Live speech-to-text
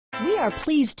We are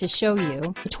pleased to show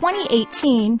you the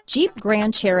 2018 Jeep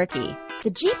Grand Cherokee. The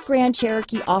Jeep Grand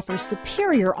Cherokee offers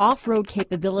superior off-road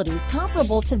capability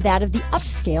comparable to that of the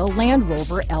upscale Land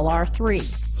Rover LR3.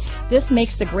 This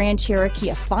makes the Grand Cherokee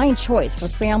a fine choice for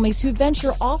families who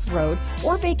venture off-road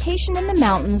or vacation in the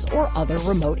mountains or other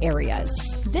remote areas.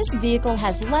 This vehicle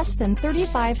has less than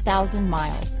 35,000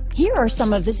 miles. Here are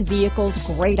some of this vehicle's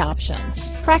great options: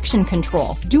 traction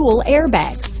control, dual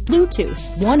airbags,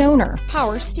 Bluetooth, one owner,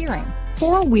 power steering,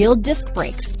 four-wheel disc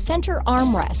brakes, center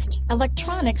armrest,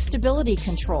 electronic stability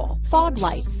control, fog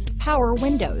lights, power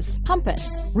windows, compass,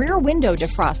 rear window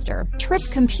defroster, trip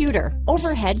computer,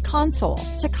 overhead console,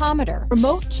 tachometer,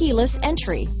 remote keyless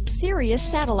entry, Sirius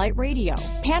satellite radio,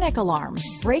 panic alarm,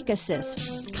 brake assist.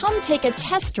 Come take a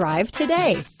test drive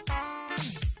today.